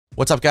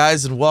What's up,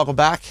 guys, and welcome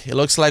back. It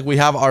looks like we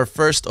have our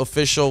first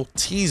official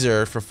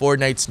teaser for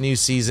Fortnite's new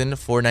season,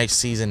 Fortnite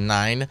Season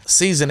 9.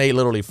 Season 8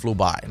 literally flew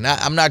by. Now,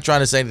 I'm not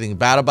trying to say anything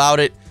bad about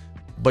it,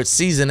 but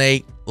Season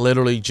 8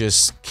 literally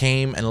just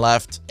came and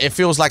left. It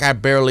feels like I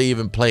barely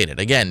even played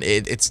it. Again,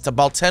 it's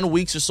about 10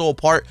 weeks or so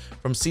apart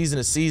from season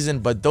to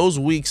season, but those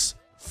weeks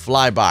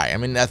fly by. I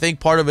mean, I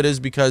think part of it is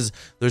because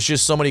there's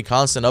just so many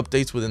constant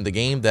updates within the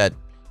game that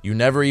you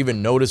never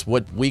even notice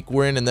what week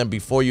we're in, and then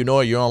before you know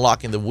it, you're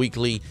unlocking the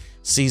weekly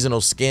seasonal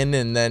skin,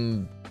 and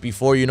then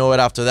before you know it,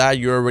 after that,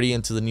 you're already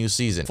into the new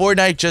season.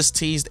 Fortnite just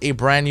teased a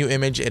brand new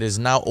image. It is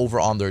now over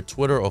on their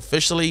Twitter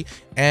officially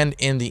and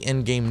in the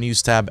in-game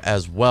news tab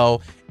as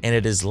well, and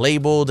it is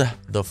labeled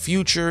 "The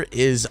Future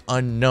is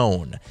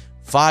Unknown."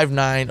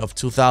 5/9 of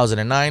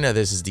 2009.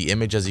 This is the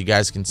image, as you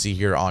guys can see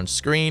here on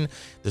screen.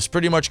 This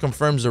pretty much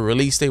confirms the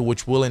release date,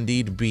 which will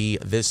indeed be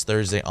this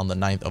Thursday on the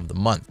 9th of the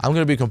month. I'm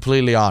going to be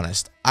completely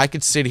honest. I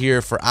could sit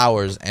here for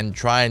hours and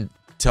try and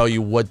tell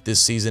you what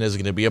this season is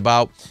going to be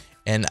about,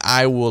 and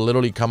I will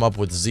literally come up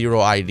with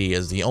zero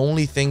ideas. The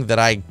only thing that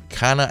I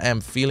kind of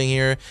am feeling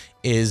here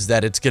is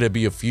that it's going to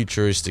be a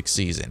futuristic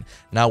season.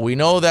 Now, we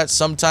know that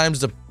sometimes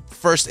the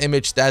first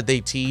image that they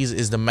tease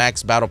is the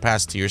max battle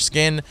pass tier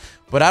skin,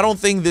 but I don't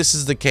think this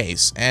is the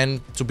case, and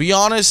to be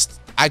honest,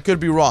 I could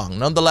be wrong.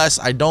 Nonetheless,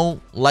 I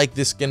don't like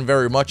this skin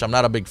very much. I'm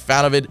not a big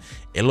fan of it.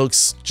 It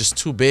looks just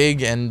too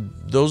big, and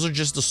those are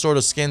just the sort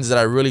of skins that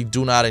I really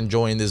do not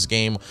enjoy in this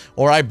game,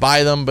 or I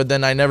buy them but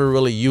then I never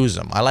really use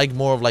them. I like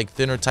more of like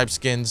thinner type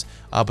skins,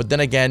 but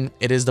then again,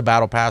 it is the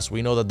battle pass.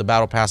 We know that the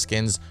battle pass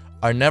skins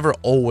are never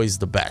always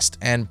the best,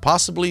 and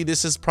possibly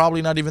this is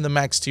probably not even the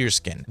max tier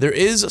skin. There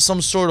is some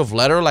sort of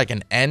letter like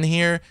an N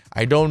here.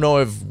 I don't know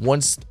if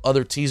once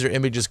other teaser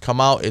images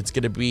come out, it's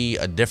going to be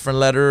a different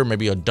letter,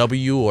 maybe a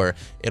W, or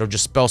it'll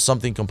just spell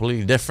something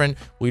completely different.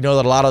 We know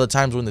that a lot of the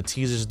times when the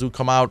teasers do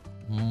come out,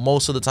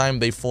 most of the time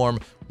they form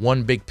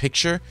one big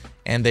picture,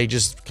 and they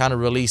just kind of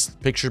release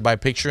picture by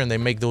picture, and they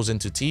make those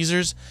into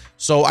teasers.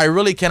 So I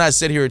really cannot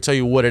sit here and tell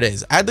you what it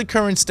is. At the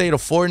current state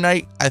of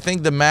Fortnite, I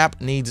think the map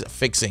needs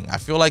fixing. I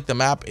feel like the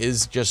map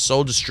is just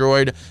so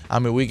destroyed. I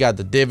mean, we got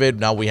the Divot,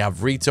 now we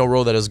have Retail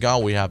Row that is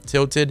gone, we have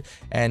Tilted,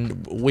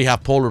 and we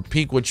have Polar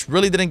Peak, which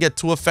really didn't get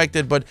too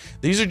affected, but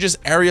these are just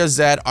areas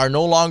that are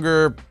no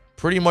longer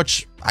pretty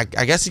much,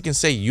 I guess you can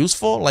say,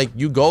 useful. Like,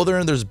 you go there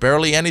and there's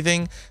barely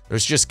anything.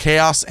 There's just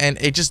chaos, and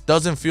it just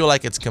doesn't feel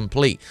like it's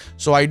complete.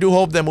 So I do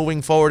hope that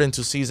moving forward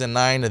into Season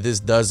 9, this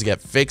does get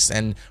fixed,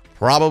 and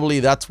probably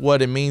that's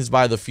what it means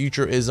by the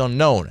future is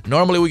unknown.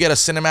 Normally, we get a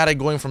cinematic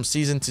going from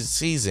season to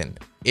season.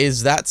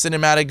 Is that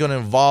cinematic going to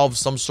involve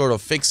some sort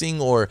of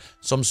fixing or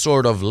some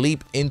sort of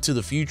leap into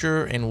the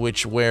future in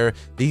which where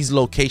these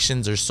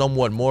locations are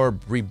somewhat more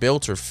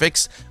rebuilt or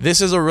fixed? This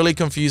is a really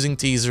confusing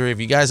teaser. If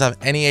you guys have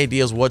any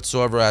ideas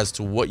whatsoever as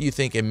to what you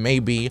think it may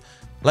be,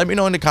 let me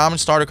know in the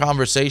comments, start a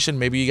conversation.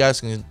 Maybe you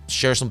guys can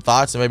share some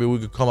thoughts and maybe we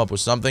could come up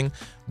with something.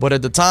 But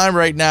at the time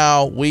right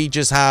now, we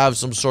just have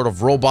some sort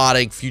of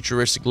robotic,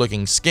 futuristic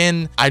looking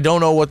skin. I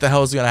don't know what the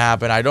hell is going to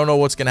happen. I don't know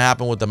what's going to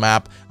happen with the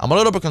map. I'm a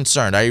little bit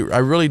concerned. I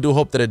really do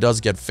hope that it does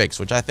get fixed,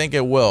 which I think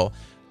it will.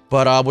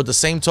 But with the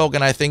same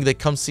token, I think that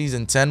come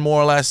Season 10,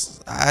 more or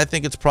less, I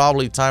think it's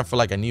probably time for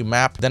like a new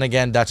map. Then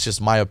again, that's just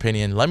my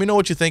opinion. Let me know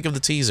what you think of the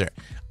teaser.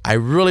 I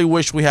really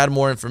wish we had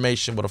more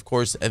information, but of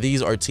course,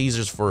 these are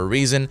teasers for a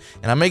reason.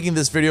 And I'm making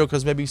this video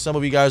because maybe some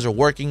of you guys are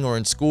working or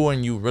in school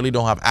and you really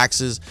don't have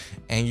access,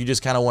 and you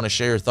just kind of want to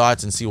share your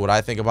thoughts and see what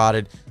I think about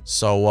it.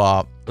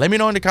 So let me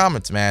know in the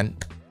comments, man.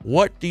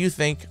 What do you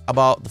think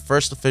about the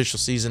first official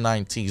Season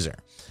 9 teaser?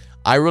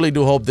 I really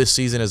do hope this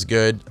season is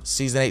good.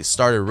 Season 8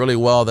 started really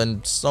well,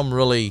 then some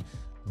really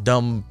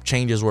dumb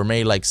changes were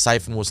made, like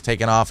Siphon was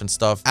taken off and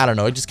stuff. I don't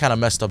know, it just kind of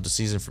messed up the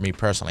season for me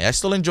personally. I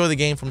still enjoy the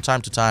game from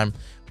time to time,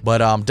 but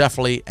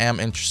definitely am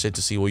interested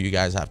to see what you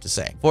guys have to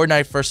say.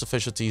 Fortnite first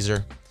official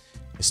teaser.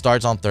 It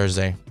starts on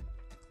Thursday.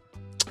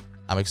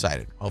 I'm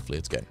excited. Hopefully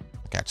it's good.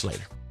 I'll catch you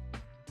later.